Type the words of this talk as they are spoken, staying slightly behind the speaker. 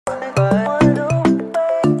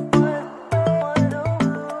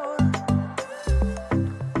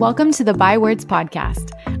Welcome to the By Words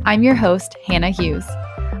podcast. I'm your host, Hannah Hughes.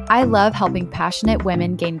 I love helping passionate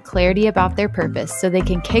women gain clarity about their purpose so they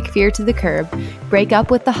can kick fear to the curb, break up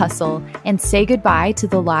with the hustle, and say goodbye to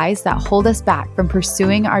the lies that hold us back from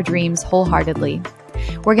pursuing our dreams wholeheartedly.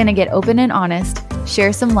 We're going to get open and honest,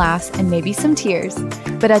 share some laughs and maybe some tears.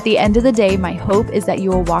 But at the end of the day, my hope is that you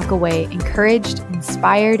will walk away encouraged,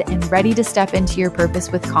 inspired, and ready to step into your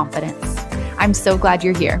purpose with confidence. I'm so glad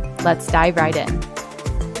you're here. Let's dive right in.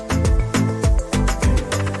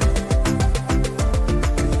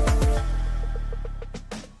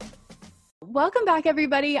 Welcome back,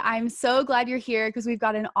 everybody. I'm so glad you're here because we've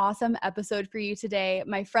got an awesome episode for you today.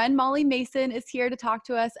 My friend Molly Mason is here to talk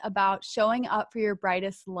to us about showing up for your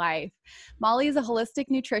brightest life. Molly is a holistic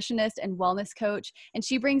nutritionist and wellness coach, and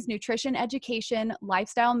she brings nutrition education,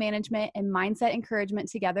 lifestyle management, and mindset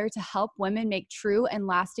encouragement together to help women make true and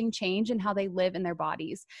lasting change in how they live in their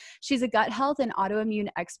bodies. She's a gut health and autoimmune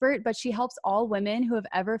expert, but she helps all women who have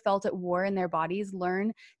ever felt at war in their bodies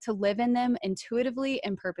learn to live in them intuitively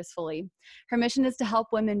and purposefully. Her mission is to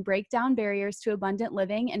help women break down barriers to abundant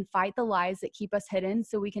living and fight the lies that keep us hidden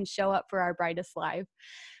so we can show up for our brightest life.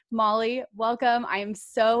 Molly, welcome. I am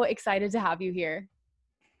so excited to have you here.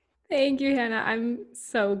 Thank you, Hannah. I'm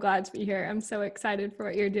so glad to be here. I'm so excited for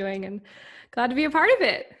what you're doing and glad to be a part of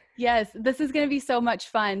it. Yes, this is going to be so much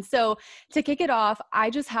fun. So to kick it off, I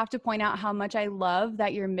just have to point out how much I love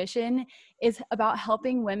that your mission is about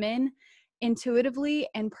helping women intuitively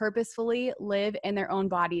and purposefully live in their own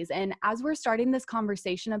bodies. And as we're starting this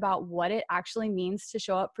conversation about what it actually means to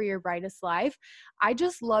show up for your brightest life, I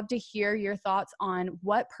just love to hear your thoughts on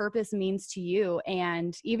what purpose means to you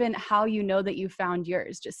and even how you know that you found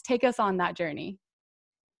yours. Just take us on that journey.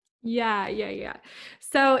 Yeah.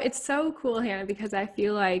 So it's so cool, Hannah, because I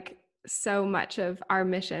feel like so much of our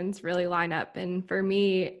missions really line up. And for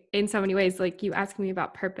me, in so many ways, like you asking me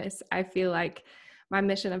about purpose, I feel like my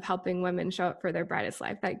mission of helping women show up for their brightest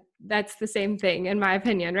life, that's the same thing in my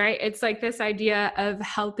opinion, right? It's like this idea of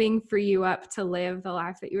helping free you up to live the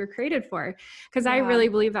life that you were created for. Because I really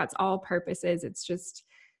believe that's all purpose is. It's just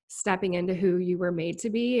stepping into who you were made to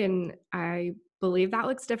be. And I believe that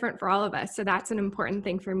looks different for all of us. So that's an important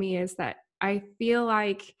thing for me, is that I feel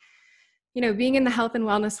like, being in the health and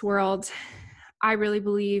wellness world, I really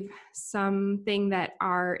believe something that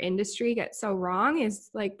our industry gets so wrong is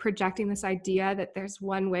like projecting this idea that there's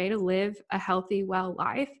one way to live a healthy, well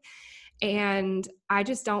life. And I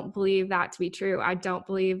just don't believe that to be true. I don't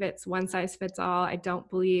believe it's one size fits all. I don't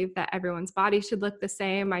believe that everyone's body should look the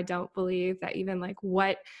same. I don't believe that even like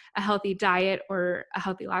what a healthy diet or a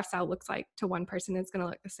healthy lifestyle looks like to one person is going to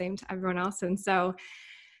look the same to everyone else. And so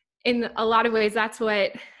in a lot of ways, that's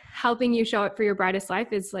what helping you show up for your brightest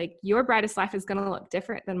life is. Like, your brightest life is going to look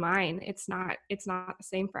different than mine. It's not the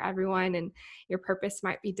same for everyone, and your purpose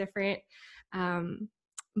might be different.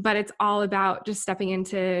 But it's all about just stepping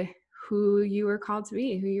into who you were called to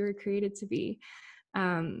be, who you were created to be.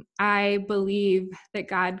 I believe that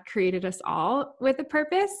God created us all with a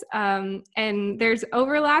purpose, and there's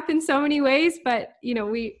overlap in so many ways, but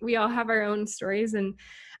we all have our own stories, and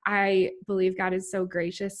I believe God is so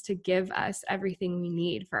gracious to give us everything we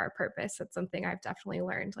need for our purpose. That's something I've definitely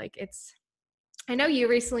learned. I know you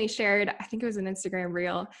recently shared, I think it was an Instagram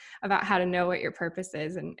reel, about how to know what your purpose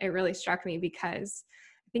is. And it really struck me because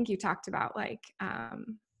I think you talked about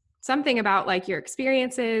something about like your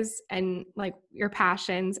experiences and like your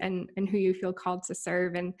passions and who you feel called to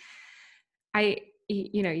serve. And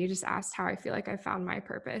you just asked how I feel like I found my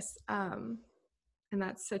purpose. And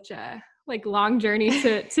that's such a long journey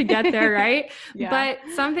to get there, right? Yeah.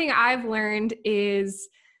 But something I've learned is,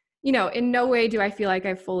 in no way do I feel like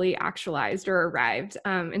I've fully actualized or arrived.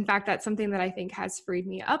 In fact, that's something that I think has freed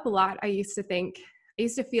me up a lot. I used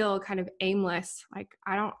to feel kind of aimless. Like,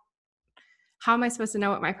 how am I supposed to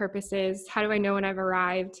know what my purpose is? How do I know when I've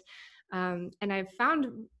arrived? And I've found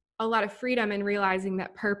a lot of freedom in realizing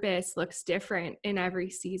that purpose looks different in every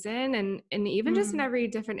season and even just in every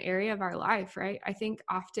different area of our life, right? I think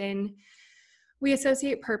often we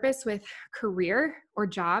associate purpose with career or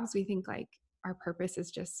jobs. We think like our purpose is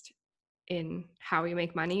just in how we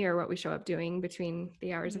make money or what we show up doing between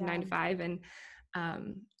the hours of 9 to 5. And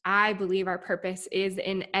I believe our purpose is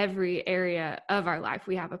in every area of our life.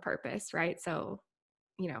 We have a purpose, right? So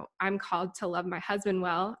I'm called to love my husband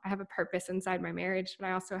well. I have a purpose inside my marriage, but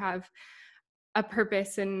I also have a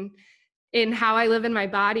purpose in how I live in my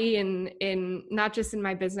body and in not just in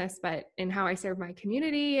my business, but in how I serve my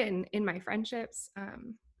community and in my friendships.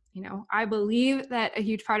 I believe that a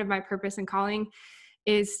huge part of my purpose and calling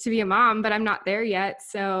is to be a mom, but I'm not there yet.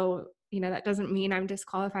 So, that doesn't mean I'm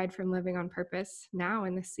disqualified from living on purpose now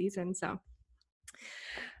in this season. So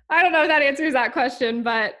I don't know if that answers that question,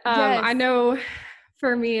 but Yes. I know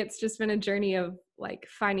for me, it's just been a journey of like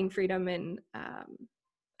finding freedom and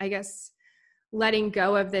I guess letting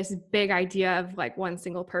go of this big idea of like one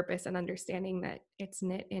single purpose and understanding that it's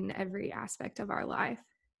knit in every aspect of our life.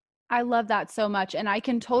 I love that so much. And I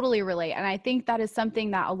can totally relate. And I think that is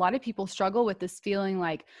something that a lot of people struggle with, this feeling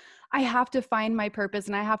like, I have to find my purpose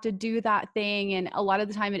and I have to do that thing. And a lot of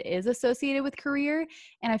the time it is associated with career.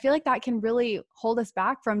 And I feel like that can really hold us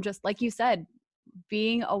back from, just like you said,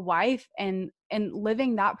 being a wife and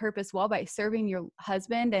living that purpose well by serving your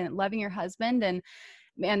husband and loving your husband. And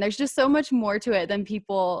man, there's just so much more to it than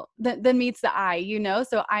people than meets the eye, you know?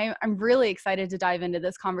 So I'm really excited to dive into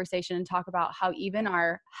this conversation and talk about how even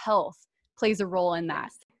our health plays a role in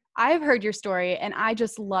that. Yes. I've heard your story and I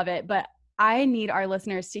just love it, but I need our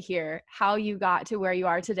listeners to hear how you got to where you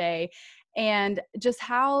are today and just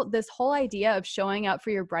how this whole idea of showing up for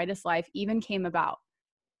your brightest life even came about.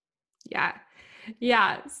 Yeah.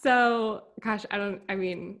 Yeah. So gosh, I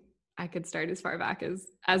could start as far back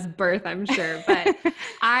as birth, I'm sure. But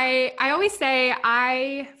I always say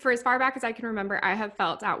for as far back as I can remember, I have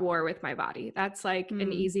felt at war with my body. That's like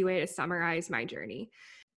an easy way to summarize my journey.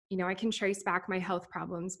 You know, I can trace back my health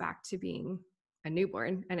problems back to being a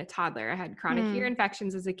newborn and a toddler. I had chronic ear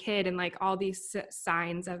infections as a kid and like all these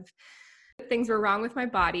signs of things were wrong with my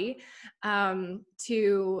body,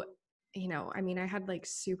 to, you know, I mean, I had like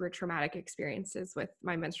super traumatic experiences with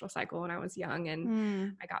my menstrual cycle when I was young,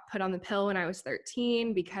 and I got put on the pill when I was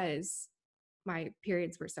 13 because my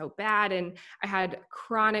periods were so bad, and I had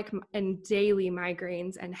chronic and daily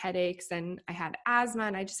migraines and headaches, and I had asthma,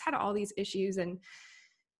 and I just had all these issues. And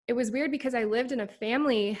it was weird because I lived in a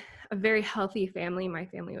very healthy family. My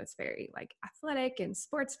family was very like athletic and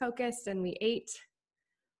sports focused, and we ate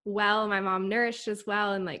well. My mom nourished as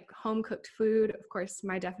well, and like home cooked food. Of course,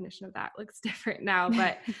 my definition of that looks different now,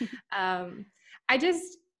 but I've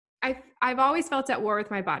always felt at war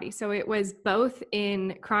with my body. So it was both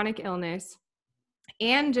in chronic illness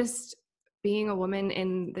and just being a woman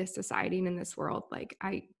in this society and in this world. Like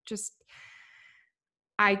I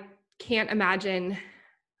can't imagine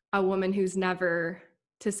a woman who's never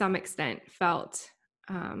to some extent felt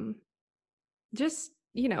just,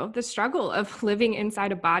 you know, the struggle of living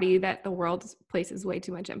inside a body that the world places way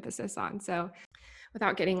too much emphasis on. So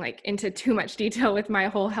without getting like into too much detail with my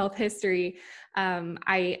whole health history,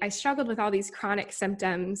 I struggled with all these chronic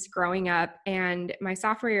symptoms growing up. And my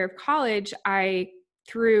sophomore year of college,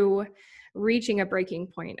 through reaching a breaking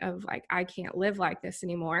point of like, I can't live like this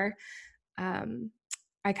anymore,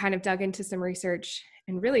 I kind of dug into some research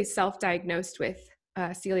and really self-diagnosed with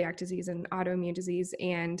celiac disease and autoimmune disease.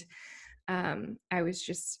 And I was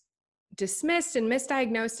just dismissed and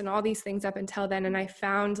misdiagnosed and all these things up until then. And I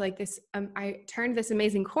found like this, I turned this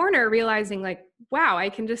amazing corner realizing like, wow, I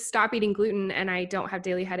can just stop eating gluten and I don't have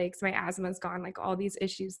daily headaches. My asthma's gone. Like all these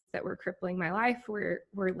issues that were crippling my life were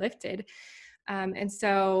lifted. And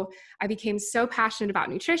so I became so passionate about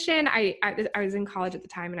nutrition. I was in college at the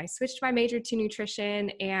time and I switched my major to nutrition,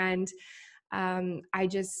 and I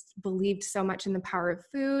just believed so much in the power of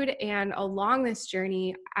food. And along this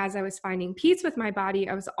journey, as I was finding peace with my body,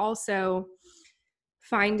 I was also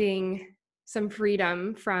finding some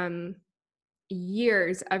freedom from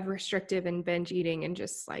years of restrictive and binge eating and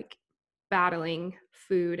just like battling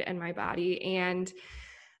food and my body. And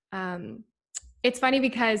it's funny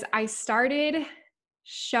because I started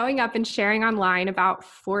showing up and sharing online about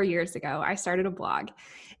 4 years ago. I started a blog,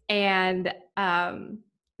 and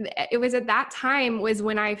it was at that time was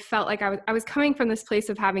when I felt like I was coming from this place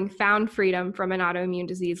of having found freedom from an autoimmune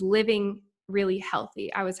disease, living really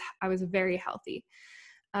healthy. I was very healthy.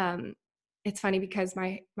 It's funny because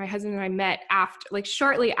my husband and I met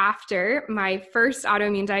shortly after my first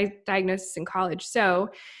autoimmune diagnosis in college. So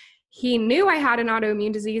he knew I had an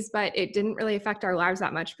autoimmune disease, but it didn't really affect our lives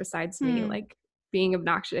that much besides me like being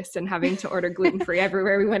obnoxious and having to order gluten-free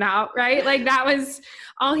everywhere we went out, right? Like that was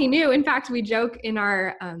all he knew. In fact, we joke in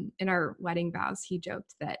our wedding vows, he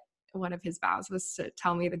joked that one of his vows was to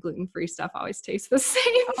tell me the gluten-free stuff always tastes the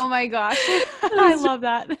same. Oh my gosh. I love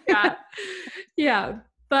that. Yeah. Yeah.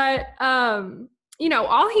 But, you know,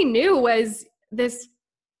 all he knew was this.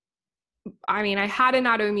 I mean, I had an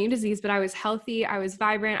autoimmune disease, but I was healthy. I was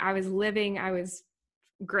vibrant. I was living. I was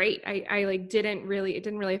great. It didn't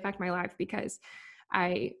really affect my life because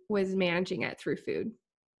I was managing it through food.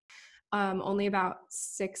 Only about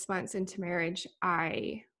 6 months into marriage,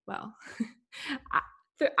 I'm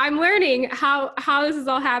learning how this is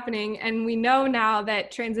all happening. And we know now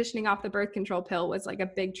that transitioning off the birth control pill was like a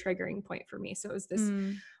big triggering point for me. So it was this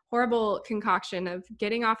horrible concoction of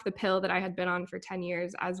getting off the pill that I had been on for 10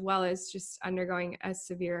 years, as well as just undergoing a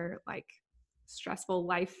severe, like, stressful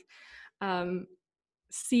life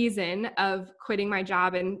season of quitting my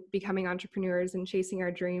job and becoming entrepreneurs and chasing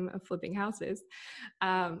our dream of flipping houses.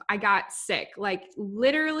 I got sick, like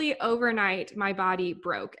literally overnight. My body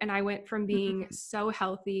broke, and I went from being so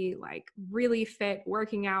healthy, like really fit,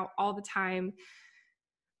 working out all the time,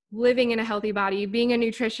 living in a healthy body, being a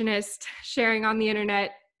nutritionist, sharing on the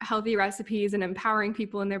internet healthy recipes and empowering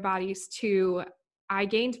people in their bodies, to I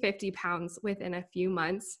gained 50 pounds within a few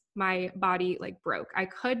months. My body like broke. I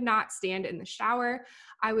could not stand in the shower.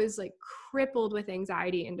 I was like crippled with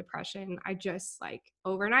anxiety and depression. I just like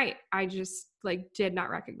overnight, I just like did not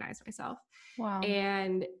recognize myself. Wow.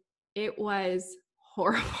 And it was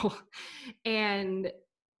horrible. And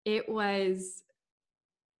it was,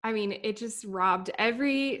 I mean, it just robbed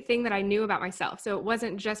everything that I knew about myself. So it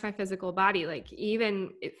wasn't just my physical body. Like, even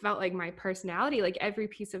it felt like my personality, like every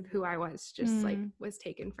piece of who I was just like was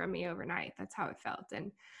taken from me overnight. That's how it felt.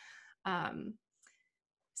 And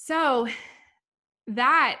so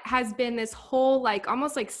that has been this whole like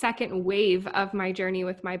almost like second wave of my journey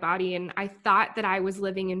with my body. And I thought that I was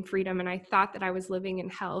living in freedom, and I thought that I was living in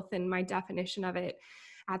health, and my definition of it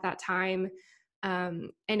at that time.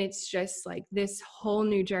 And it's just like this whole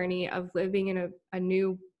new journey of living in a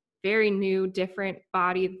new, very new, different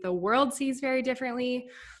body. The world sees very differently.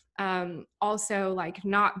 Also, like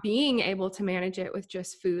not being able to manage it with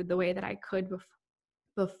just food the way that I could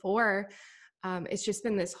before. It's just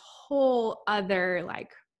been this whole other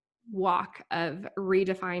like walk of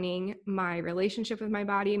redefining my relationship with my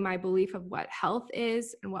body, my belief of what health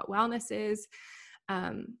is and what wellness is.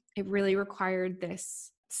 It really required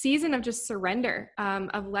this season of just surrender,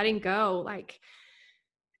 of letting go. Like,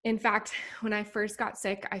 in fact, when I first got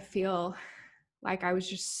sick, I feel like I was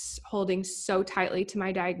just holding so tightly to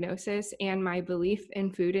my diagnosis and my belief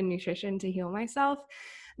in food and nutrition to heal myself,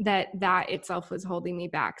 that itself was holding me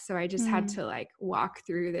back. So I just had to like walk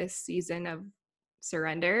through this season of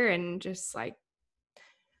surrender and just like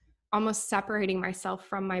almost separating myself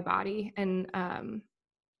from my body. And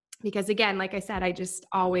because again, like I said, I just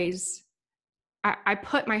always, I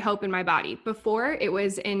put my hope in my body. Before, it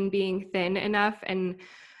was in being thin enough and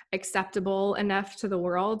acceptable enough to the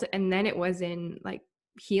world. And then it was in like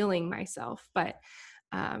healing myself. But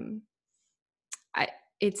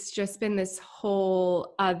it's just been this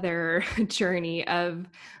whole other journey of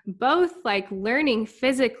both like learning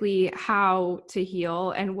physically how to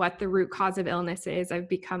heal and what the root cause of illness is. I've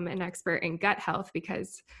become an expert in gut health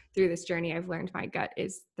because through this journey, I've learned my gut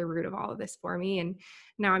is the root of all of this for me. And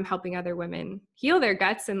now I'm helping other women heal their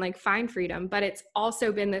guts and like find freedom. But it's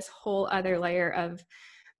also been this whole other layer of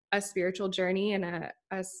a spiritual journey and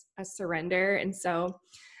a surrender. And so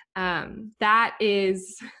that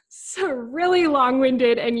is so really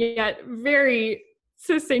long-winded and yet very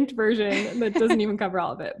succinct version that doesn't even cover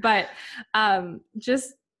all of it. But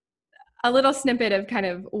just a little snippet of kind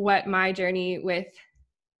of what my journey with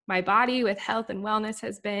my body, with health and wellness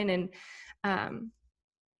has been. And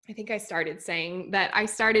I think I started saying that I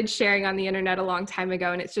started sharing on the internet a long time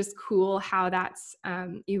ago, and it's just cool how that's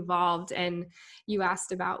evolved. And you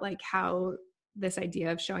asked about like how this idea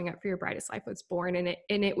of showing up for your brightest life was born, and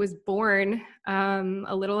it was born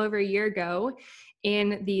a little over a year ago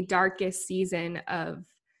in the darkest season of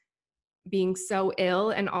being so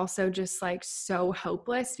ill and also just like so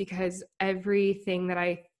hopeless, because everything that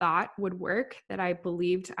I thought would work, that I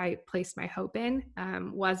believed I placed my hope in,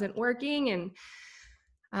 wasn't working.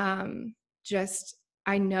 And just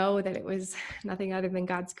I know that it was nothing other than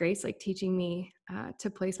God's grace, like teaching me to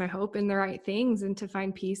place my hope in the right things and to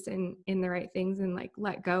find peace in the right things, and like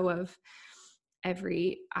let go of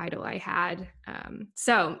every idol I had.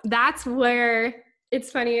 So that's where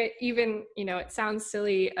it's funny, even, you know, it sounds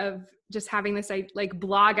silly of just having this like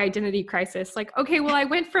blog identity crisis. Like, okay, well, I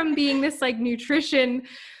went from being this like nutrition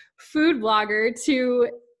food blogger to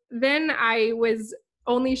then I was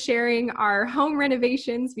only sharing our home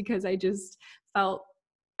renovations because I just felt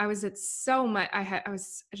I was at so much, I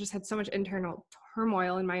just had so much internal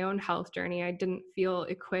turmoil in my own health journey. I didn't feel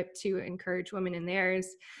equipped to encourage women in theirs.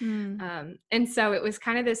 And so it was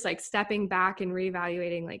kind of this like stepping back and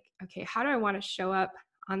reevaluating, like, okay, how do I want to show up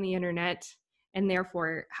on the internet? And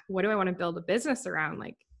therefore, what do I want to build a business around,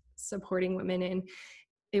 like supporting women? And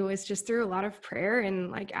it was just through a lot of prayer and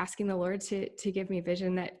like asking the Lord to give me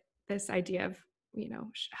vision that this idea of, you know,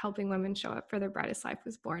 helping women show up for their brightest life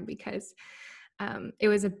was born, because it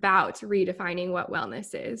was about redefining what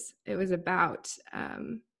wellness is. It was about,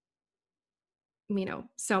 you know,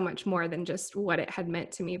 so much more than just what it had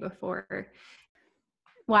meant to me before.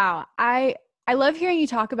 Wow. I I love hearing you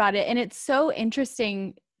talk about it. And it's so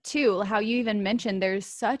interesting too, how you even mentioned there's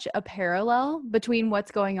such a parallel between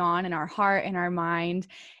what's going on in our heart and our mind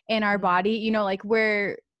and our body, you know, like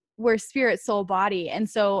we're spirit, soul, body. And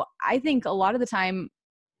so I think a lot of the time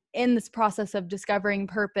in this process of discovering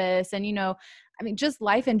purpose and, you know, I mean, just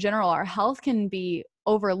life in general, our health can be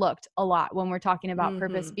overlooked a lot when we're talking about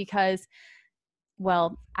purpose because,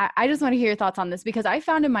 well, I just want to hear your thoughts on this because I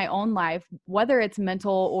found in my own life, whether it's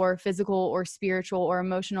mental or physical or spiritual or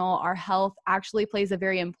emotional, our health actually plays a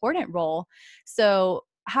very important role. So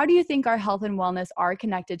how do you think our health and wellness are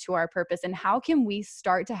connected to our purpose, and how can we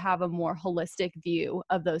start to have a more holistic view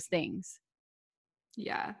of those things?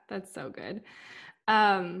 Yeah, that's so good.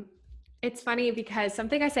 It's funny because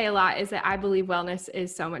something I say a lot is that I believe wellness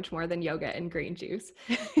is so much more than yoga and green juice.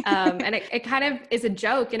 And it kind of is a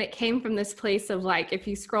joke. And it came from this place of like, if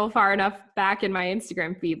you scroll far enough back in my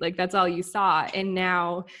Instagram feed, like that's all you saw. And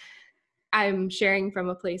now I'm sharing from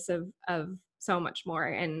a place of so much more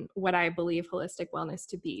and what I believe holistic wellness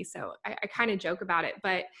to be. So I kind of joke about it,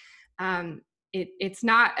 but it's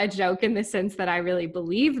not a joke in the sense that I really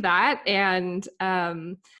believe that. And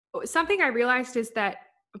something I realized is that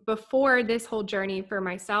before this whole journey for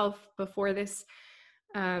myself, before this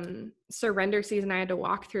surrender season I had to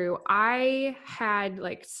walk through, I had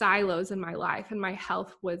like silos in my life, and my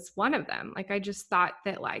health was one of them. Like I just thought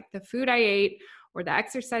that like the food I ate or the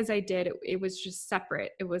exercise I did, it was just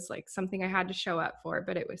separate. It was like something I had to show up for,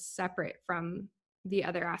 but it was separate from the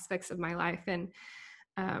other aspects of my life. And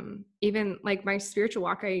even like my spiritual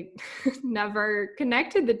walk, I never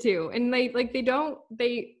connected the two. And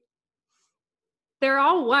they're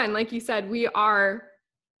all one. Like you said, our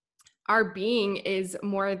being is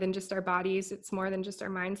more than just our bodies. It's more than just our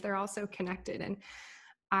minds. They're also connected. And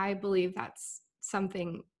I believe that's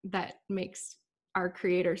something that makes our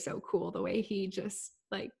creator so cool, the way he just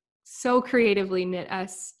like so creatively knit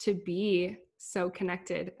us to be so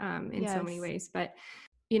connected in so many Yes. ways. But,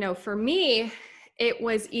 you know, for me, it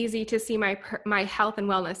was easy to see my health and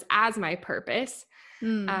wellness as my purpose.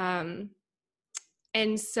 And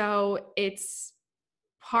so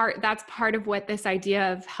that's part of what this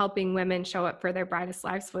idea of helping women show up for their brightest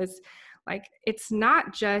lives was like. It's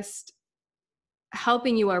not just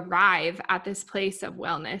helping you arrive at this place of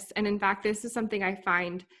wellness. And in fact, this is something I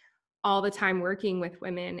find all the time working with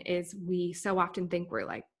women is we so often think we're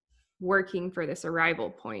like working for this arrival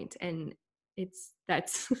point, and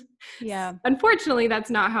that's Yeah. unfortunately that's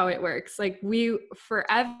not how it works. Like wellness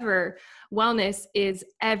is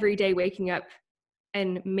every day waking up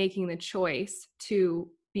and making the choice to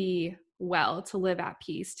be well, to live at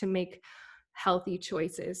peace, to make healthy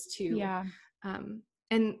choices, Yeah.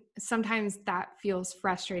 and sometimes that feels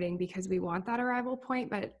frustrating because we want that arrival point.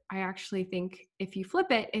 But I actually think if you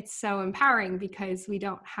flip it, it's so empowering because we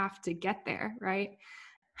don't have to get there, right?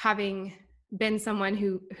 Having been someone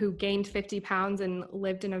who gained 50 pounds and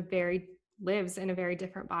lives in a very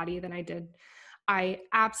different body than I did, I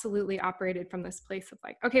absolutely operated from this place of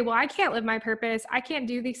like, okay, well, I can't live my purpose. I can't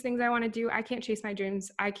do these things I want to do. I can't chase my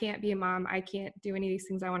dreams. I can't be a mom. I can't do any of these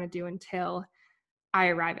things I want to do until I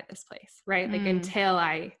arrive at this place, right? Like until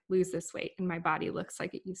I lose this weight and my body looks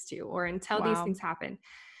like it used to, or until these Wow. things happen.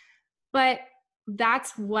 But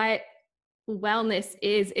that's what wellness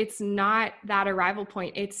is. It's not that arrival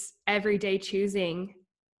point. It's every day choosing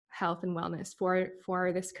health and wellness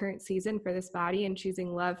for this current season, for this body, and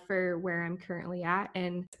choosing love for where I'm currently at.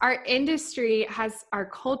 And our industry has, our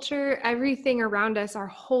culture, everything around us, our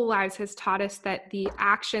whole lives has taught us that the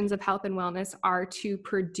actions of health and wellness are to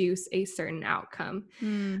produce a certain outcome,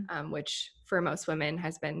 which for most women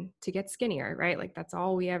has been to get skinnier, right? Like that's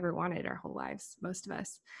all we ever wanted our whole lives, most of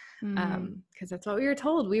us, because that's what we were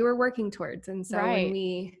told we were working towards. And so when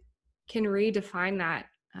we can redefine that,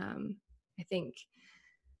 I think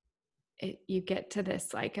you get to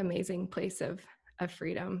this like amazing place of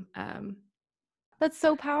freedom. That's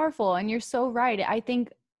so powerful. And you're so right. I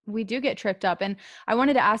think we do get tripped up. And I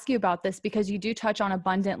wanted to ask you about this because you do touch on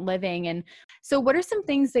abundant living. And so, what are some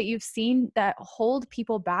things that you've seen that hold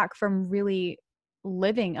people back from really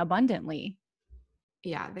living abundantly?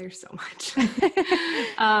 Yeah, there's so much.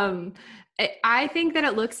 I think that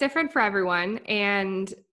it looks different for everyone.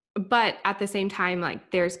 But at the same time,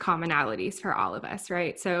 like there's commonalities for all of us,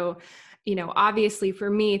 right? So, you know, obviously for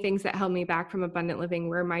me, things that held me back from abundant living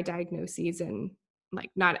were my diagnoses, and like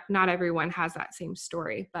not everyone has that same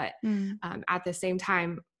story. But at the same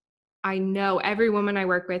time, I know every woman I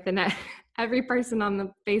work with and every person on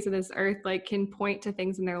the face of this earth, like can point to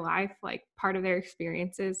things in their life, like part of their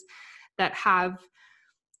experiences that have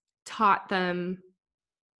taught them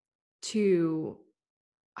to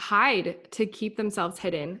hide, to keep themselves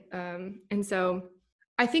hidden. And so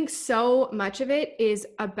I think so much of it is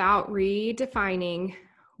about redefining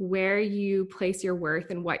where you place your worth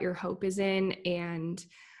and what your hope is in. And,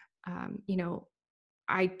 you know,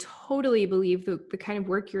 I totally believe the kind of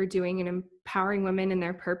work you're doing in empowering women and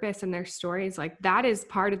their purpose and their stories, like that is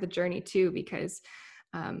part of the journey too, because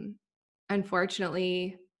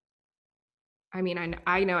unfortunately, I mean,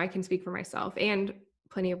 I know I can speak for myself and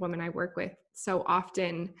plenty of women I work with. So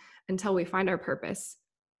often, until we find our purpose,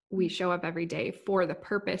 we show up every day for the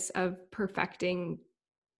purpose of perfecting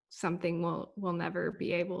something we'll never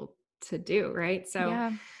be able to do, right? So,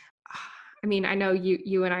 Yeah. I mean, I know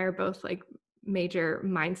you and I are both like major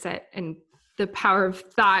mindset and the power of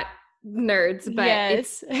thought nerds, but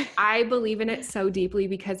Yes. I believe in it so deeply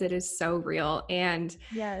because it is so real. And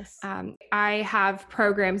Yes. I have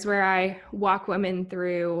programs where I walk women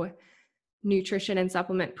through nutrition and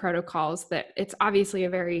supplement protocols that it's obviously a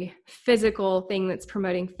very physical thing that's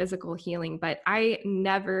promoting physical healing, but I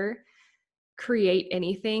never create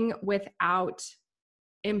anything without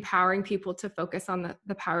empowering people to focus on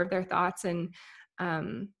the power of their thoughts. And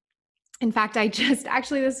in fact, I just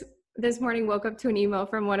actually this morning woke up to an email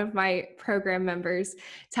from one of my program members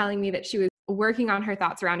telling me that she was working on her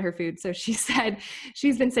thoughts around her food. So she said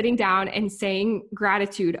she's been sitting down and saying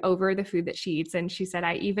gratitude over the food that she eats. And she said,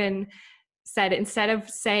 I even said, instead of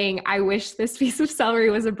saying, I wish this piece of celery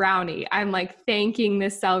was a brownie, I'm like thanking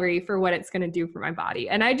this celery for what it's going to do for my body.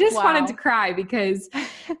 And I just wanted to Wow. cry because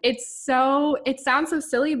it sounds so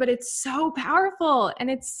silly, but it's so powerful and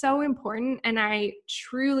it's so important. And I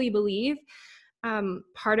truly believe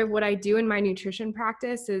part of what I do in my nutrition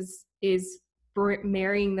practice is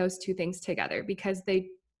marrying those two things together, because they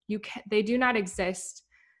do not exist.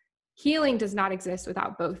 Healing does not exist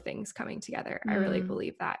without both things coming together. I really Mm.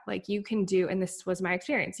 believe that. Like you can do, and this was my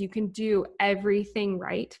experience, you can do everything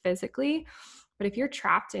right physically, but if you're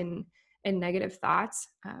trapped in negative thoughts,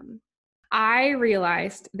 I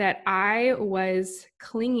realized that I was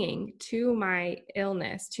clinging to my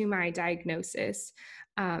illness, to my diagnosis,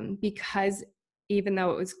 because even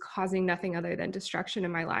though it was causing nothing other than destruction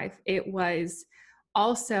in my life, it was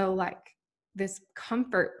also like this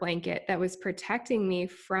comfort blanket that was protecting me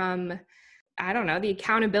from, I don't know, the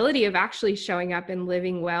accountability of actually showing up and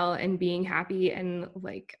living well and being happy. And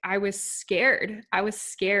like, I was scared. I was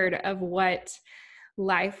scared of what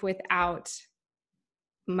life without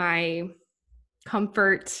my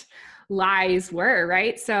comfort lies were,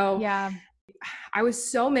 right? So Yeah. I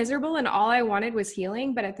was so miserable and all I wanted was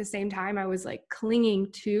healing. But at the same time, I was like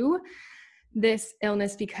clinging to this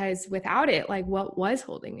illness because without it, like what was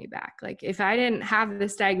holding me back? Like if I didn't have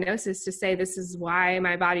this diagnosis to say, this is why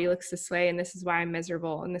my body looks this way and this is why I'm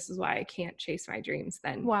miserable and this is why I can't chase my dreams,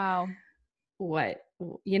 then Wow. what,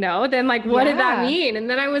 then like, what did that Yeah. mean? And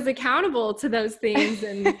then I was accountable to those things.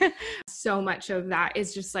 And so much of that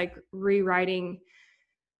is just like rewriting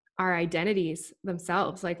our identities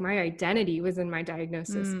themselves. Like my identity was in my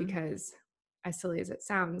diagnosis Mm. because, as silly as it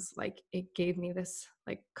sounds, like it gave me this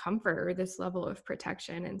like comfort or this level of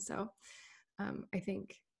protection. And so I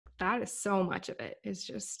think that is so much of it is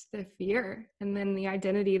just the fear, and then the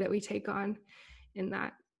identity that we take on in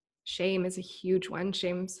that. Shame is a huge one.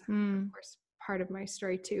 Shame's of Mm. course part of my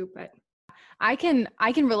story too, but I can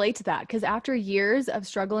relate to that because after years of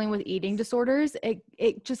struggling with eating disorders,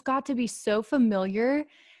 it just got to be so familiar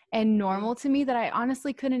and normal to me that I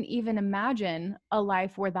honestly couldn't even imagine a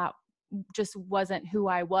life where that just wasn't who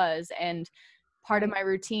I was and part of right. my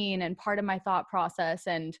routine and part of my thought process.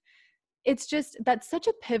 And it's just, that's such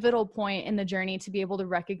a pivotal point in the journey to be able to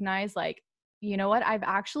recognize, like, you know what, I've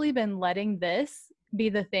actually been letting this be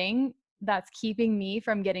the thing that's keeping me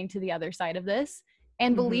from getting to the other side of this,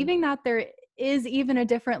 and Mm-hmm. believing that there is even a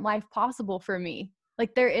different life possible for me.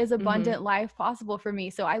 Like there is Mm-hmm. abundant life possible for me.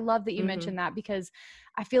 So I love that you Mm-hmm. mentioned that, because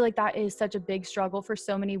I feel like that is such a big struggle for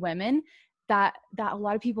so many women that a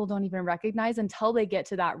lot of people don't even recognize until they get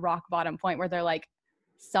to that rock bottom point where they're like,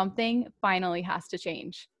 something finally has to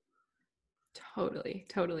change. Totally,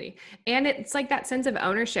 totally. And it's like that sense of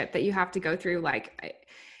ownership that you have to go through. Like,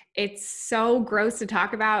 it's so gross to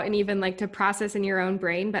talk about and even like to process in your own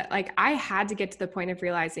brain. But like, I had to get to the point of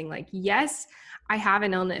realizing, like, yes, I have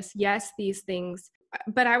an illness. Yes, these things.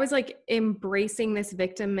 But I was like embracing this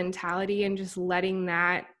victim mentality and just letting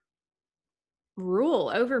that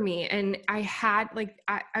rule over me. And I had like,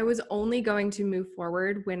 I was only going to move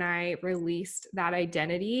forward when I released that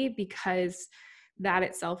identity, because that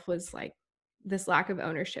itself was like this lack of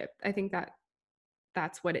ownership. I think that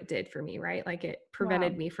that's what it did for me, right? Like it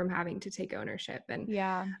prevented me from having to take ownership. And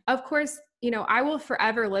yeah, of course, you know, I will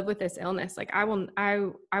forever live with this illness. Like I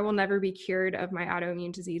will never be cured of my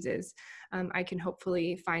autoimmune diseases. I can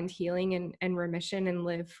hopefully find healing and remission and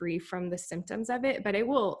live free from the symptoms of it, but it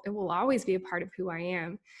will always be a part of who I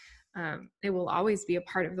am. It will always be a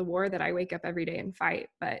part of the war that I wake up every day and fight,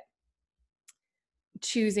 but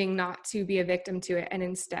choosing not to be a victim to it and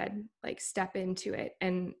instead like step into it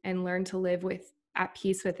and learn to live at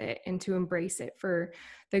peace with it and to embrace it for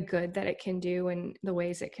the good that it can do and the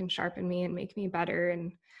ways it can sharpen me and make me better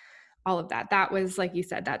and all of that. That was, like you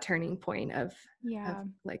said, that turning point of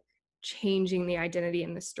like changing the identity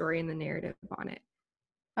and the story and the narrative on it.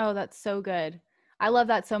 Oh, that's so good. I love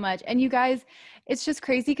that so much. And you guys, it's just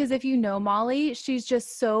crazy because if you know Molly, she's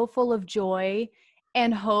just so full of joy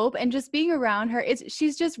and hope, and just being around her,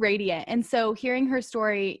 she's just radiant. And so hearing her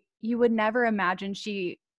story, you would never imagine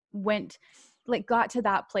she got to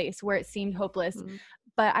that place where it seemed hopeless. Mm-hmm.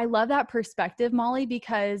 But I love that perspective, Molly,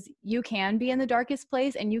 because you can be in the darkest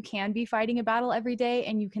place and you can be fighting a battle every day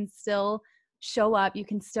and you can still show up, you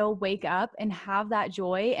can still wake up and have that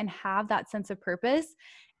joy and have that sense of purpose.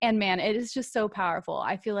 And man, it is just so powerful.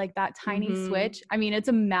 I feel like that tiny switch, I mean, it's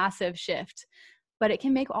a massive shift, but it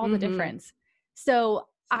can make all the difference. So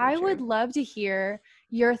I would love to hear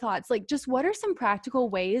your thoughts. Like, just what are some practical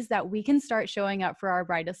ways that we can start showing up for our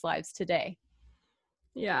brightest lives today?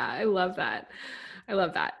 Yeah, I love that. I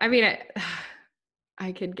love that. I mean,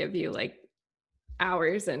 I could give you like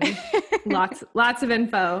hours and lots of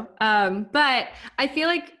info. But I feel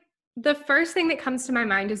like the first thing that comes to my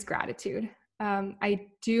mind is gratitude. I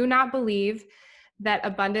do not believe that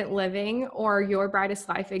abundant living or your brightest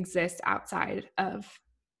life exists outside of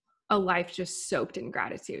a life just soaked in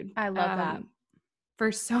gratitude. I love that. For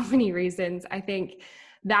so many reasons. I think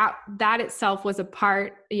that itself was a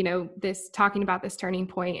part, you know, talking about this turning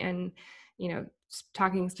point and, you know,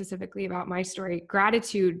 talking specifically about my story,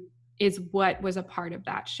 gratitude is what was a part of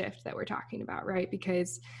that shift that we're talking about, right?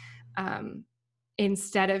 Because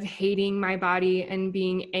instead of hating my body and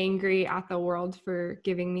being angry at the world for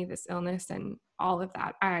giving me this illness and all of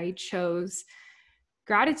that, I chose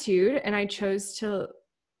gratitude and I chose to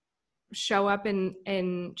show up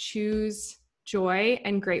and choose joy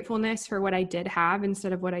and gratefulness for what I did have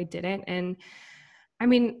instead of what I didn't. And I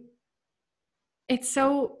mean, I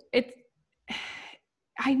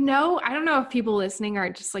don't know if people listening are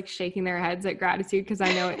just like shaking their heads at gratitude, because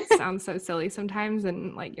I know it sounds so silly sometimes.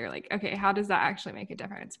 And like, you're like, okay, how does that actually make a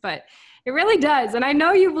difference? But it really does. And I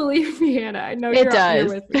know you believe me, Hannah. I know you're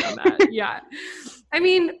with me on that. Yeah. I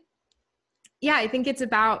mean, yeah, I think it's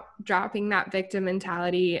about dropping that victim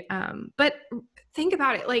mentality. But think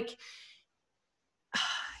about it, like,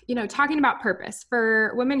 you know, talking about purpose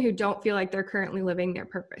for women who don't feel like they're currently living their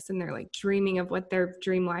purpose and they're like dreaming of what their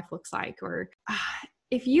dream life looks like, or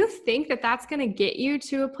if you think that that's going to get you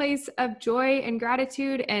to a place of joy and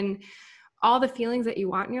gratitude and all the feelings that you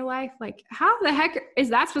want in your life, like how the heck is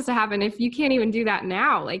that supposed to happen if you can't even do that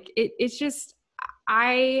now? Like it's just,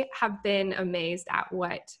 I have been amazed at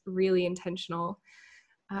what really intentional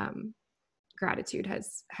gratitude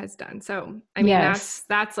has done. So, I mean,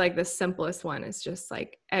 that's like the simplest one. It's just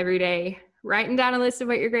like every day writing down a list of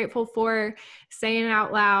what you're grateful for, saying it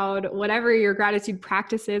out loud, whatever your gratitude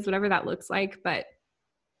practice is, whatever that looks like. But,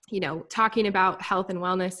 you know, talking about health and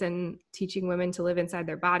wellness and teaching women to live inside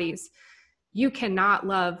their bodies, you cannot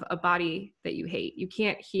love a body that you hate. You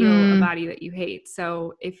can't heal a body that you hate.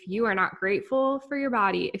 So if you are not grateful for your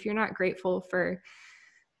body, if you're not grateful for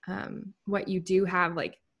what you do have,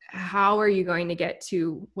 like, how are you going to get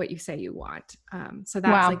to what you say you want? So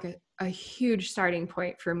that's like a huge starting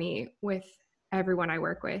point for me with everyone I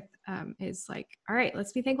work with, is like, all right,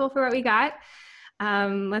 let's be thankful for what we got.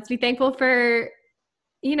 Let's be thankful for,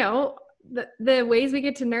 you know, the ways we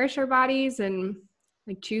get to nourish our bodies and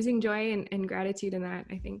like choosing joy and gratitude in that.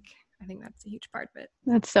 I think that's a huge part of it.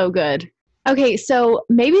 That's so good. Okay, so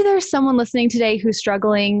maybe there's someone listening today who's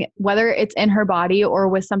struggling, whether it's in her body or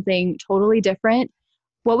with something totally different.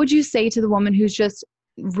 What would you say to the woman who's just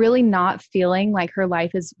really not feeling like her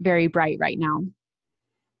life is very bright right now?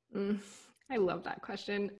 I love that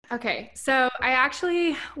question. Okay, so I've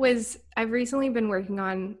recently been working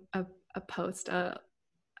on a post.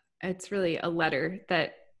 It's really a letter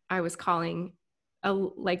that I was calling a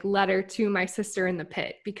like letter to my sister in the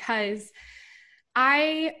pit, because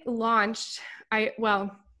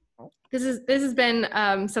this has been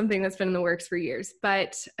something that's been in the works for years,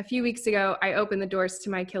 but a few weeks ago, I opened the doors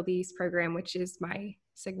to my Kill the Yeast program, which is my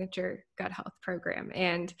signature gut health program.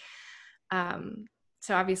 And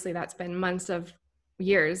so obviously that's been months of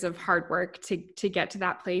years of hard work to get to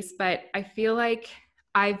that place. But I feel like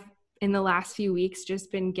I've, in the last few weeks,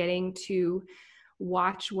 just been getting to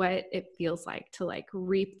watch what it feels like to like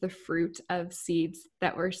reap the fruit of seeds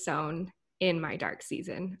that were sown in my dark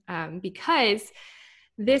season. Because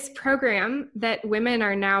this program that women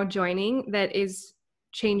are now joining, that is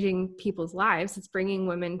changing people's lives, it's bringing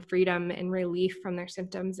women freedom and relief from their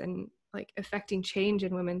symptoms and like affecting change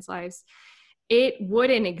in women's lives. It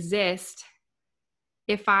wouldn't exist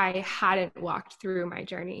if I hadn't walked through my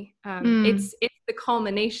journey. It's the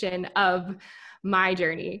culmination of my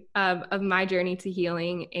journey, of my journey to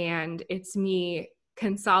healing. And it's me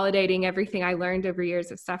consolidating everything I learned over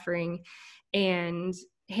years of suffering and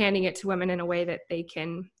handing it to women in a way that they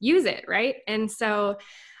can use it, right? And so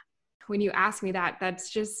when you ask me that, that's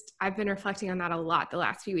just, I've been reflecting on that a lot the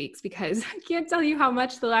last few weeks, because I can't tell you how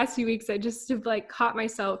much the last few weeks I just have like caught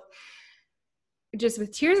myself just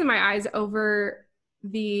with tears in my eyes over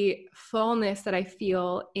the fullness that I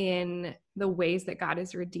feel in the ways that God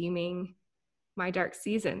is redeeming my dark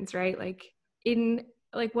seasons, right?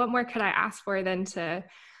 What more could I ask for than to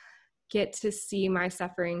get to see my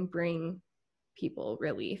suffering bring people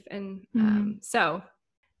relief? And so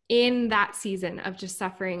in that season of just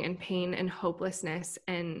suffering and pain and hopelessness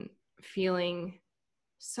and feeling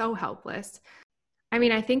so helpless, I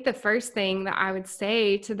mean, I think the first thing that I would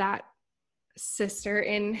say to that sister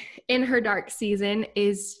in her dark season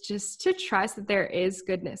is just to trust that there is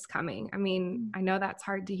goodness coming. I mean, I know that's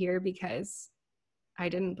hard to hear because I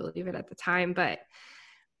didn't believe it at the time, but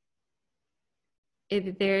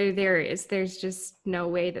there's just no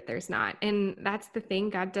way that there's not. And that's the thing.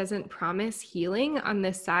 God doesn't promise healing on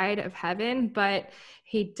this side of heaven, but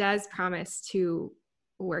he does promise to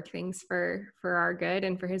work things for our good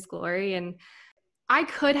and for his glory. And I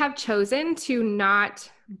could have chosen to not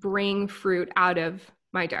bring fruit out of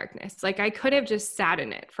my darkness. Like I could have just sat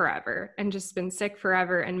in it forever and just been sick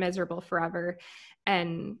forever and miserable forever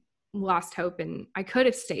and lost hope. And I could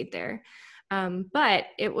have stayed there. But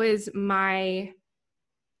it was my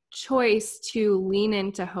choice to lean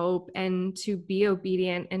into hope and to be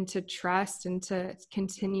obedient and to trust and to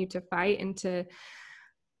continue to fight and to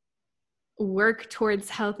work towards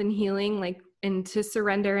health and healing, and to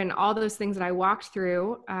surrender and all those things that I walked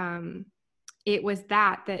through. It was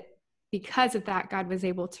that because of that, God was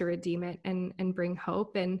able to redeem it and bring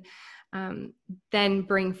hope and then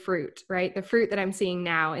bring fruit, right? The fruit that I'm seeing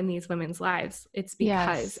now in these women's lives, it's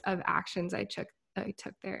because of actions I took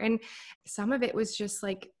there. And some of it was just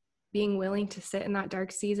like being willing to sit in that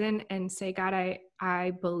dark season and say, God,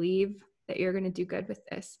 I believe that you're going to do good with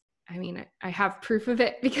this. I mean, I have proof of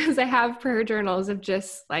it because I have prayer journals of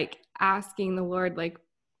just like asking the Lord, like,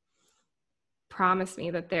 promise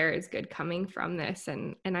me that there is good coming from this.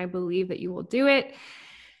 And I believe that you will do it.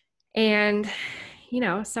 And,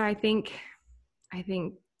 so I think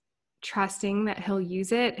trusting that he'll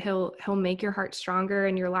use it, he'll make your heart stronger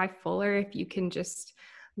and your life fuller if you can just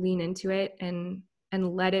lean into it and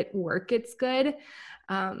let it work its good.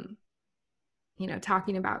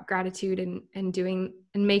 Talking about gratitude and doing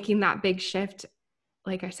and making that big shift.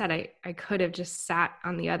 Like I said, I could have just sat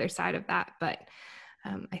on the other side of that, but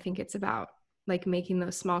I think it's about like making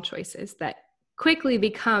those small choices that quickly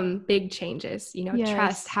become big changes.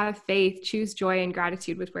 Trust, have faith, choose joy and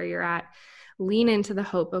gratitude with where you're at, lean into the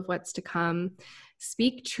hope of what's to come,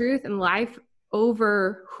 speak truth and life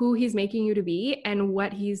over who he's making you to be and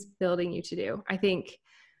what he's building you to do. I think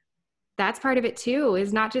that's part of it too,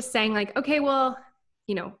 is not just saying like, okay, well,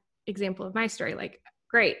 example of my story, like,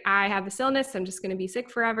 great, I have this illness, I'm just going to be sick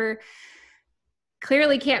forever.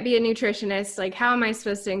 Clearly can't be a nutritionist. Like, how am I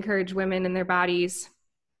supposed to encourage women in their bodies?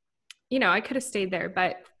 I could have stayed there,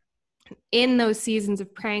 but in those seasons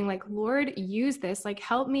of praying, like, Lord, use this, like,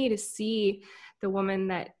 help me to see the woman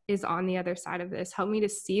that is on the other side of this. Help me to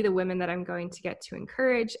see the women that I'm going to get to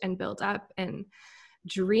encourage and build up, and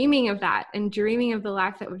dreaming of that and dreaming of the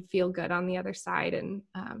life that would feel good on the other side. And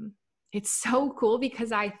it's so cool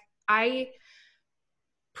because I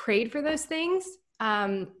prayed for those things.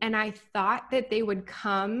 And I thought that they would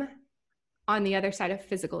come on the other side of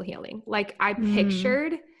physical healing. Like I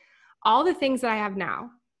pictured all the things that I have now,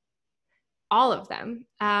 all of them.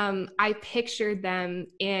 I pictured them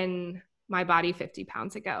in my body 50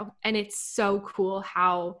 pounds ago. And it's so cool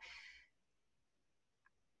how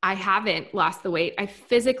I haven't lost the weight. I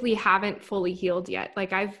physically haven't fully healed yet.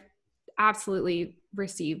 Like I've absolutely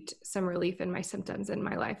received some relief in my symptoms, and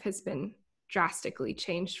my life has been drastically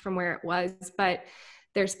changed from where it was, but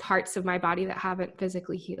there's parts of my body that haven't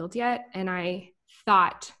physically healed yet. And I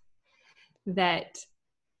thought that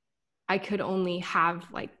I could only have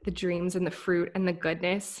like the dreams and the fruit and the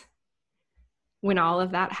goodness when all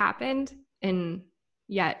of that happened. And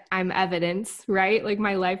yet I'm evidence, right? Like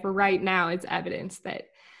my life right now is evidence that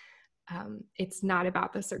it's not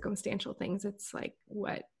about the circumstantial things. It's like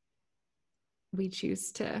what we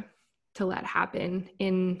choose to let happen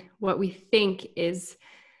in what we think is,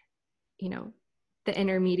 you know, the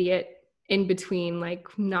intermediate in between, like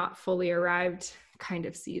not fully arrived kind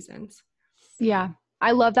of seasons. Yeah,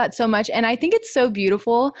 I love that so much. And I think it's so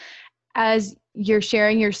beautiful as you're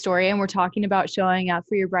sharing your story and we're talking about showing up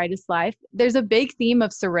for your brightest life. There's a big theme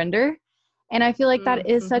of surrender. And I feel like that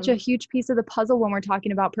is such a huge piece of the puzzle when we're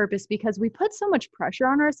talking about purpose, because we put so much pressure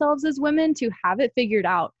on ourselves as women to have it figured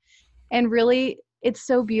out. And really, it's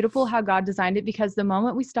so beautiful how God designed it, because the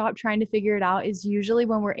moment we stop trying to figure it out is usually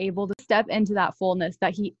when we're able to step into that fullness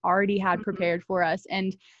that he already had prepared for us.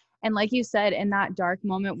 And like you said, in that dark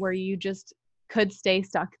moment where you just could stay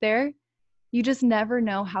stuck there, you just never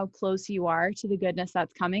know how close you are to the goodness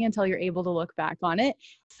that's coming until you're able to look back on it.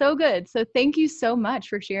 So good. So thank you so much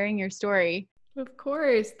for sharing your story. Of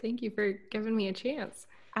course. Thank you for giving me a chance.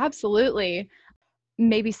 Absolutely.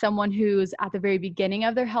 Maybe someone who's at the very beginning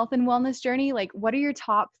of their health and wellness journey, like what are your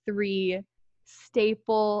top 3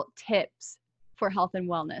 staple tips for health and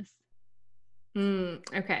wellness?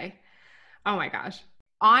 Okay. Oh my gosh.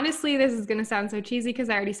 Honestly, this is going to sound so cheesy because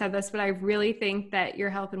I already said this, but I really think that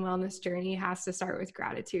your health and wellness journey has to start with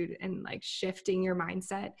gratitude and like shifting your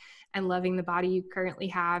mindset and loving the body you currently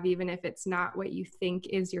have, even if it's not what you think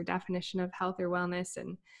is your definition of health or wellness.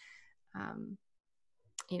 And,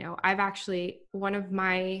 you know, I've actually, one of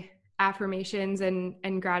my affirmations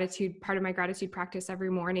and gratitude, part of my gratitude practice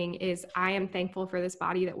every morning is I am thankful for this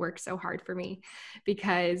body that works so hard for me,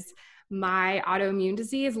 because my autoimmune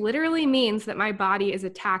disease literally means that my body is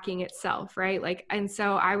attacking itself, right? Like, and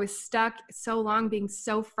so I was stuck so long being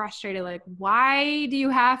so frustrated, like, why do you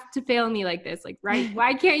have to fail me like this? Like, right?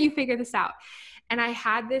 Why can't you figure this out? And I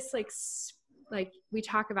had this like we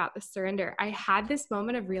talk about the surrender. I had this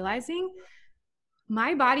moment of realizing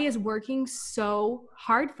my body is working so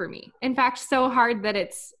hard for me. In fact, so hard that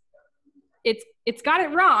it's got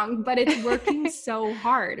it wrong, but it's working so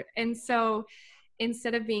hard. And so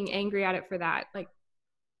instead of being angry at it for that, like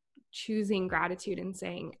choosing gratitude and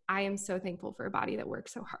saying, I am so thankful for a body that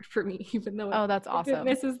works so hard for me, even though that's awesome.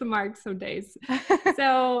 Misses the mark some days.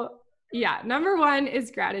 So yeah, number 1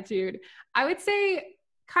 is gratitude. I would say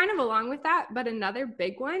kind of along with that, but another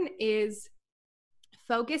big one is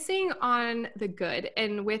focusing on the good.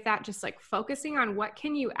 And with that, just like focusing on what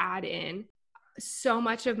can you add in. So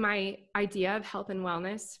much of my idea of health and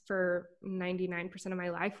wellness for 99% of my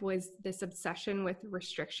life was this obsession with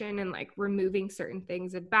restriction and like removing certain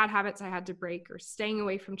things and bad habits I had to break, or staying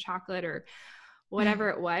away from chocolate or whatever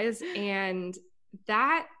it was. And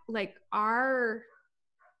that like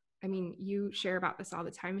you share about this all the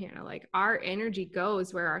time, Hannah, like our energy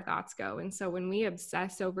goes where our thoughts go. And so when we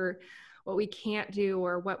obsess over what we can't do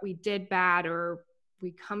or what we did bad, or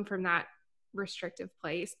we come from that restrictive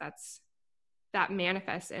place, that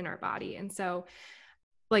manifests in our body. And so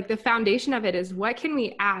like the foundation of it is what can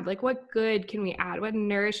we add? Like what good can we add? What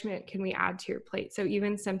nourishment can we add to your plate? So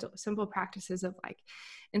even simple practices of like,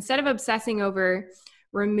 instead of obsessing over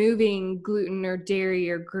removing gluten or dairy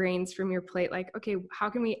or grains from your plate, like, okay, how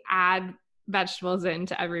can we add vegetables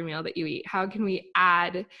into every meal that you eat? How can we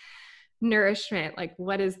add nourishment? Like,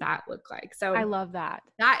 what does that look like? So I love that.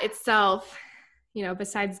 That itself, you know,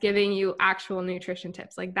 besides giving you actual nutrition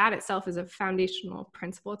tips, like that itself is a foundational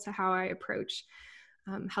principle to how I approach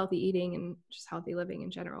healthy eating and just healthy living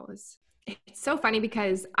in general. It's so funny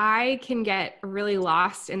because I can get really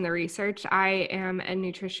lost in the research. I am a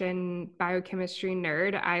nutrition biochemistry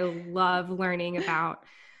nerd. I love learning about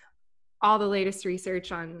all the latest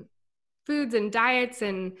research on foods and diets,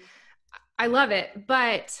 and I love it.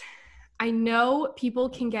 But I know people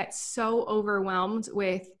can get so overwhelmed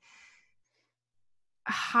with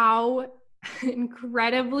how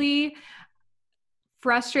incredibly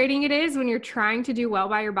frustrating it is when you're trying to do well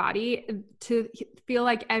by your body to feel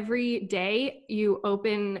like every day you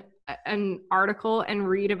open an article and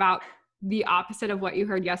read about the opposite of what you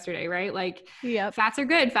heard yesterday, right? Like, fats are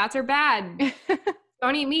good, fats are bad.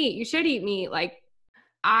 Don't eat meat. You should eat meat. Like,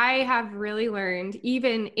 I have really learned,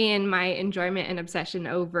 even in my enjoyment and obsession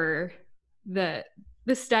over the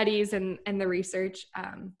studies and the research,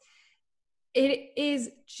 it is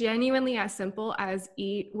genuinely as simple as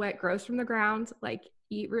eat what grows from the ground, like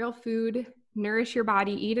eat real food, nourish your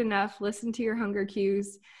body, eat enough, listen to your hunger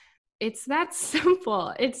cues. It's that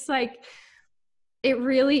simple. It's like, it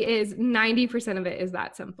really is. 90% of it is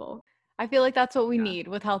that simple. I feel like that's what we need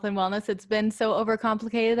with health and wellness. It's been so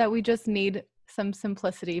overcomplicated that we just need some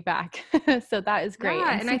simplicity back. So that is great.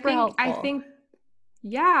 Yeah, and I think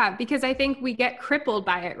Yeah, because I think we get crippled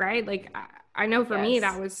by it, right? Like I know for me,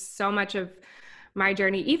 that Yes. was so much of my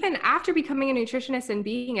journey, even after becoming a nutritionist and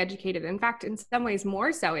being educated. In fact, in some ways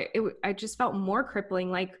more so, I just felt more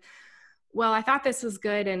crippling. Like, well, I thought this was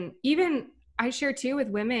good. And even I share too with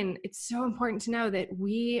women, it's so important to know that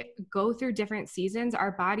we go through different seasons,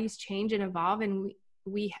 our bodies change and evolve, and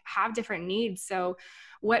we have different needs. So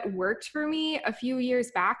what worked for me a few years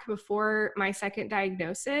back before my second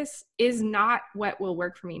diagnosis is not what will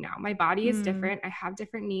work for me now. My body is Mm. different. I have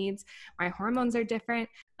different needs. My hormones are different.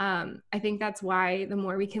 I think that's why the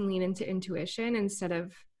more we can lean into intuition instead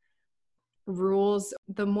of rules,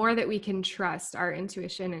 the more that we can trust our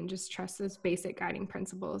intuition and just trust those basic guiding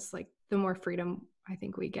principles, like the more freedom I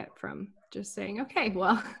think we get from just saying, okay,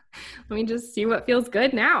 well, let me just see what feels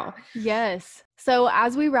good now. Yes. So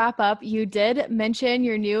as we wrap up, you did mention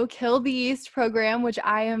your new Kill the Yeast program, which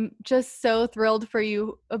I am just so thrilled for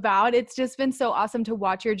you about. It's just been so awesome to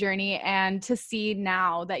watch your journey and to see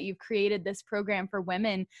now that you've created this program for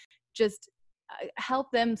women, just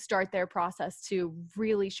help them start their process to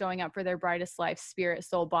really showing up for their brightest life, spirit,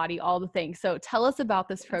 soul, body, all the things. So tell us about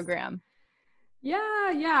this Yes. program.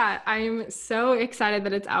 Yeah. I'm so excited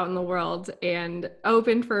that it's out in the world and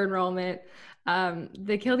open for enrollment.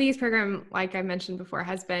 The Kill These program, like I mentioned before,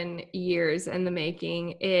 has been years in the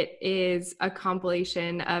making. It is a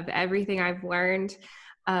compilation of everything I've learned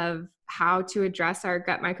of how to address our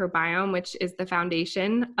gut microbiome, which is the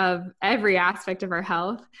foundation of every aspect of our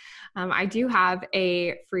health. I do have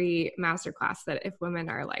a free masterclass that if women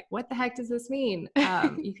are like, "What the heck does this mean?"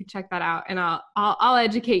 You can check that out, and I'll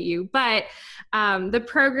educate you. But the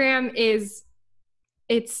program is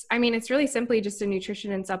it's really simply just a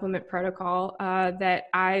nutrition and supplement protocol that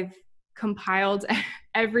I've compiled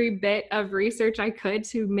every bit of research I could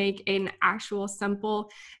to make an actual simple,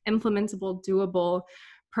 implementable, doable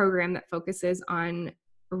program that focuses on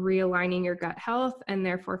realigning your gut health and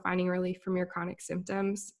therefore finding relief from your chronic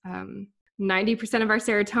symptoms. 90% of our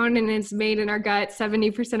serotonin is made in our gut.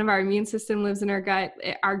 70% of our immune system lives in our gut.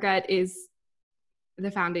 Our gut is the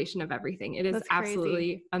foundation of everything. It is That's crazy.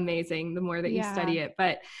 absolutely amazing the more that you Yeah. study it.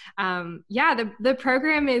 But the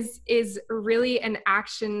program is really an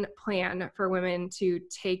action plan for women to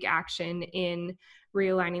take action in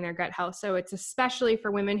realigning their gut health. So it's especially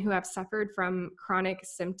for women who have suffered from chronic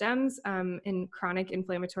symptoms and chronic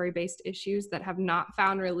inflammatory based issues that have not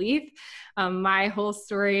found relief. My whole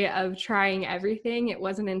story of trying everything, it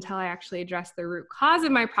wasn't until I actually addressed the root cause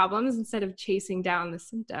of my problems instead of chasing down the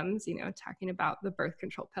symptoms, talking about the birth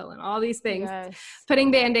control pill and all these things, Yes. putting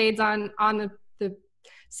band-aids on the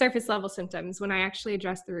surface level symptoms. When I actually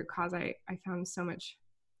addressed the root cause, I found so much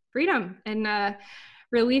freedom and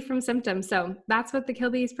relief from symptoms. So that's what the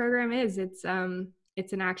Kill These program is. It's an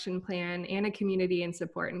action plan and a community and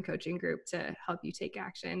support and coaching group to help you take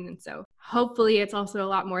action. And so hopefully it's also a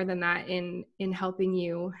lot more than that in helping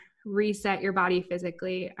you reset your body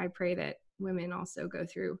physically. I pray that women also go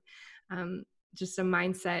through just a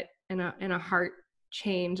mindset and a heart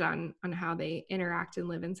change on how they interact and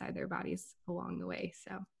live inside their bodies along the way.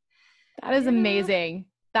 So That is yeah. amazing.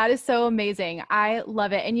 That is so amazing. I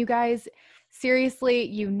love it. And you guys, seriously,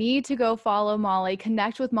 you need to go follow Molly,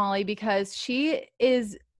 connect with Molly because she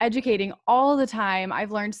is educating all the time.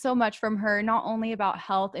 I've learned so much from her, not only about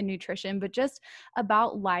health and nutrition, but just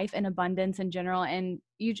about life and abundance in general. And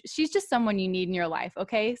she's just someone you need in your life.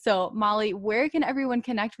 Okay. So, Molly, where can everyone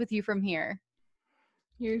connect with you from here?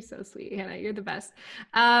 You're so sweet, Hannah. You're the best.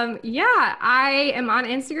 Yeah, I am on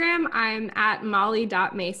Instagram. I'm at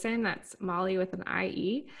molly.mason. That's Molly with an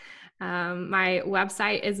IE. My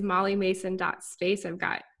website is mollymason.space. I've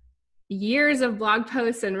got years of blog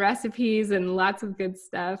posts and recipes and lots of good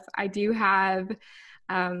stuff. I do have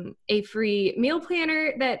a free meal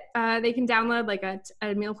planner that they can download, like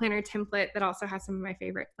a meal planner template that also has some of my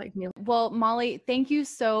favorite like meal. Well, Molly, thank you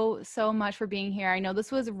so much for being here. I know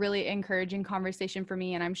this was a really encouraging conversation for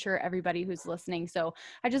me, and I'm sure everybody who's listening. So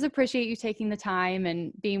I just appreciate you taking the time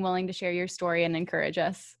and being willing to share your story and encourage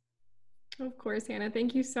us. Of course, Hannah.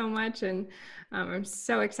 Thank you so much. And I'm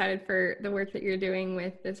so excited for the work that you're doing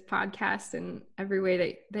with this podcast and every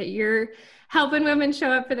way that you're helping women show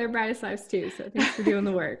up for their brightest lives too. So thanks for doing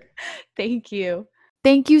the work. Thank you.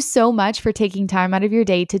 Thank you so much for taking time out of your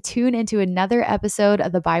day to tune into another episode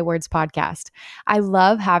of the By Words podcast. I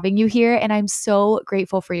love having you here, and I'm so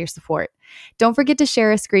grateful for your support. Don't forget to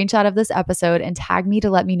share a screenshot of this episode and tag me to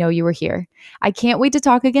let me know you were here. I can't wait to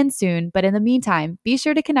talk again soon, but in the meantime, be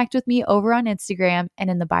sure to connect with me over on Instagram and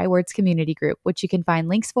in the By Words community group, which you can find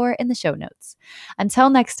links for in the show notes. Until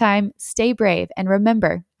next time, stay brave, and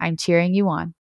remember, I'm cheering you on.